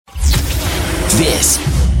This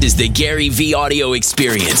is the Gary V Audio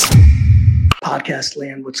Experience. Podcast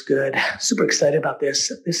land, what's good? Super excited about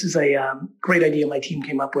this. This is a great idea my team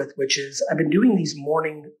came up with, which is I've been doing these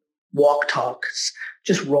morning walk talks,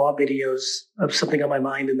 just raw videos of something on my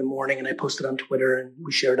mind in the morning, and I posted on Twitter and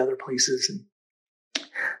we shared other places. And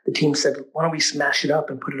the team said, why don't we smash it up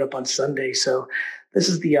and put it up on Sunday? So this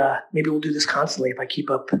is the, maybe we'll do this constantly if I keep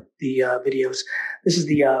up the videos. This is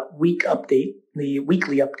the week update, the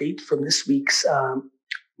weekly update from this week's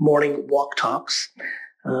morning walk talks.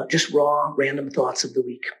 Just raw, random thoughts of the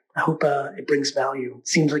week. I hope it brings value. It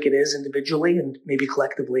seems like it is individually and maybe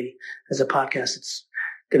collectively as a podcast. It's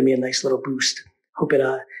going to be a nice little boost. Hope it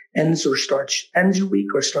ends your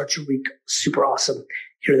week or starts your week super awesome.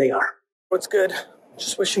 Here they are. What's good?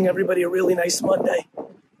 Just wishing everybody a really nice Monday.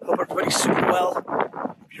 Hope everybody's super well.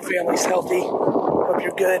 Hope your family's healthy. Hope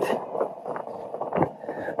you're good.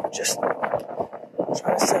 Just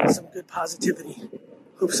trying to send some good positivity.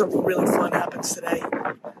 Hope something really fun happens today.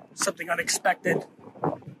 Something unexpected.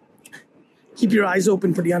 Keep your eyes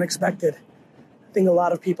open for the unexpected. I think a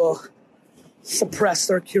lot of people suppress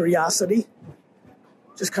their curiosity,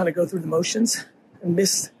 just kind of go through the motions and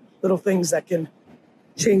miss little things that can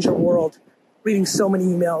change your world. Reading so many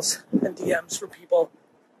emails and DMs from people,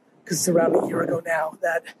 because it's around a year ago now,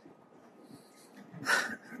 that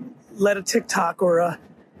let a TikTok or a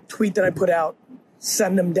tweet that I put out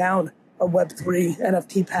send them down a Web3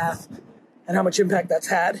 NFT path and how much impact that's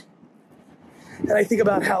had. And I think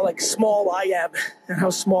about how small I am and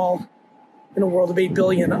how small in a world of 8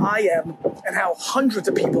 billion I am, and how hundreds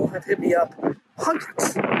of people have hit me up,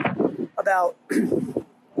 hundreds, about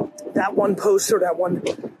that one post or that one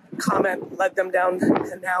comment led them down,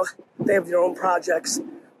 and now they have their own projects,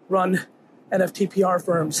 run NFT PR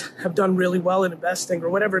firms, have done really well in investing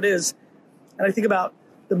or whatever it is. And I think about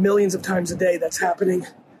the millions of times a day that's happening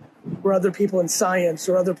where other people in science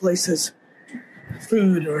or other places,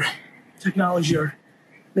 food or technology, are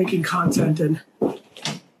making content and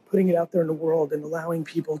putting it out there in the world and allowing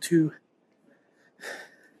people to...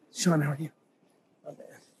 Sean, how are you? Oh, man.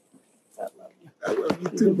 I love you. I love you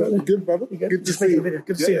too, brother. Good, brother. You good? Good to Just see making you. a video.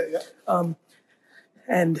 Good to see you. Yeah.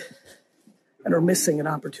 And are missing an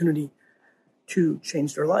opportunity to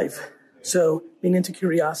change their life. So lean into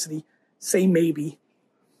curiosity, say maybe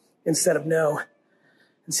instead of no,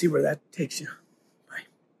 and see where that takes you.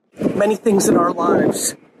 Bye. Many things in our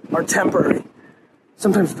lives are temporary,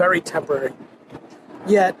 sometimes very temporary.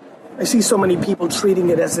 Yet I see so many people treating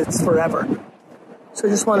it as it's forever. So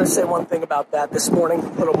I just want to say one thing about that this morning,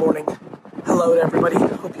 little morning hello to everybody.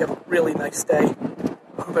 Hope you have a really nice day.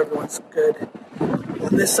 Hope everyone's good.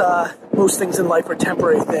 This, most things in life are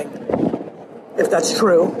temporary thing. If that's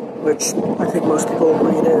true, which I think most people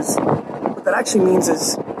agree it is, what that actually means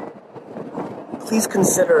is please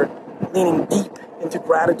consider leaning deep into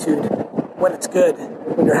gratitude when it's good,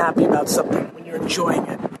 when you're happy about something, when you're enjoying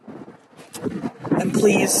it. And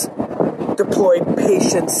please deploy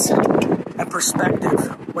patience and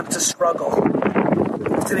perspective when it's a struggle.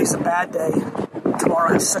 If today's a bad day,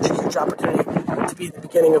 tomorrow has such a huge opportunity to be the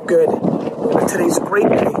beginning of good. If today's a great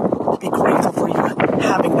day, be grateful for you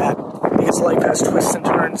having that, because life has twists and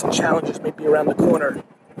turns and challenges may be around the corner.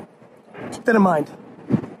 Keep that in mind.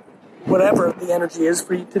 Whatever the energy is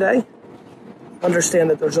for you today, understand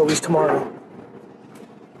that there's always tomorrow.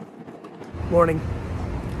 Morning.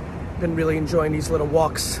 Been really enjoying these little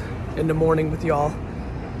walks in the morning with y'all.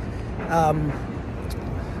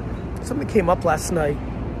 Something came up last night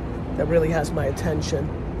that really has my attention.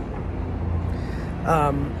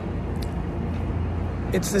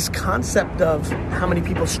 It's this concept of how many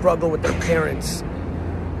people struggle with their parents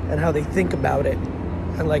and how they think about it,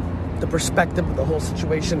 and the perspective of the whole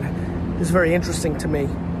situation is very interesting to me.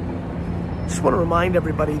 Just want to remind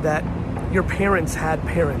everybody that your parents had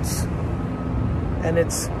parents, and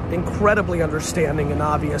it's incredibly understanding and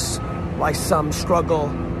obvious why some struggle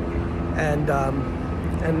and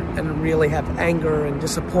really have anger and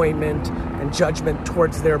disappointment and judgment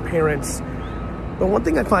towards their parents. But one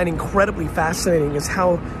thing I find incredibly fascinating is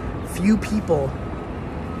how few people,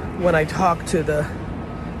 when I talk to the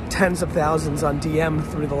tens of thousands on DM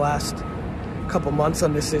through the last couple months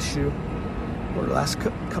on this issue, or the last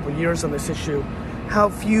couple years on this issue, how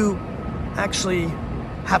few actually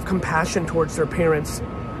have compassion towards their parents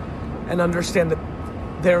and understand that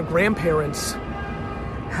their grandparents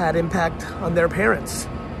had impact on their parents.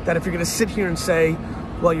 That if you're going to sit here and say,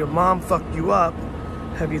 well, your mom fucked you up,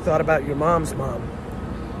 have you thought about your mom's mom?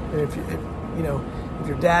 And if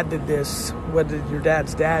your dad did this, what did your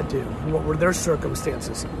dad's dad do? And what were their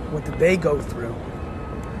circumstances? What did they go through?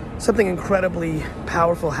 Something incredibly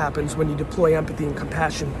powerful happens when you deploy empathy and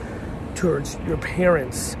compassion towards your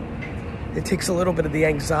parents. It takes a little bit of the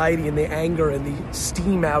anxiety and the anger and the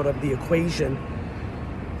steam out of the equation,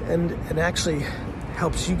 and actually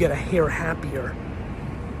helps you get a hair happier.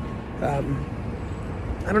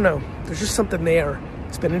 I don't know. There's just something there.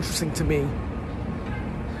 It's been interesting to me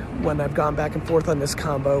when I've gone back and forth on this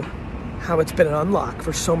combo, how it's been an unlock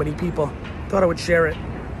for so many people. Thought I would share it.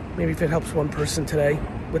 Maybe if it helps one person today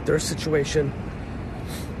with their situation,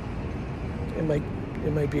 it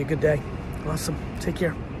might be a good day. Awesome. Take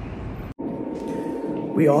care.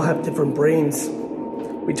 We all have different brains.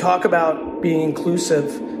 We talk about being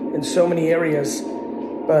inclusive in so many areas,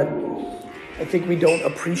 but I think we don't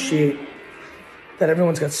appreciate that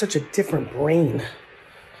everyone's got such a different brain.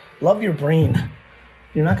 Love your brain.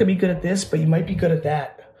 You're not gonna be good at this, but you might be good at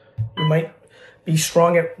that. You might be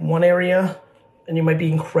strong at one area, and you might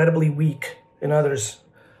be incredibly weak in others.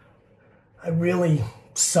 I really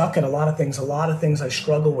suck at a lot of things I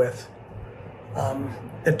struggle with,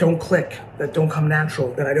 that don't click, that don't come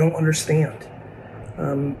natural, that I don't understand.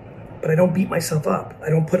 But I don't beat myself up. I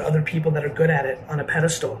don't put other people that are good at it on a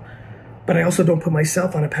pedestal. But I also don't put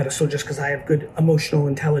myself on a pedestal just because I have good emotional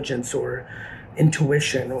intelligence or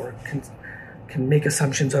intuition or can make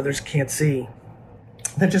assumptions others can't see.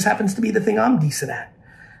 That just happens to be the thing I'm decent at.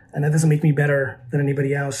 And that doesn't make me better than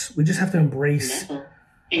anybody else. We just have to embrace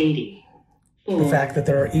the fact that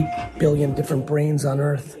there are 8 billion different brains on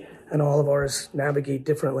Earth, and all of ours navigate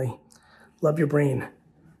differently. Love your brain,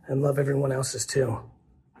 and love everyone else's too.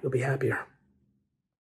 You'll be happier.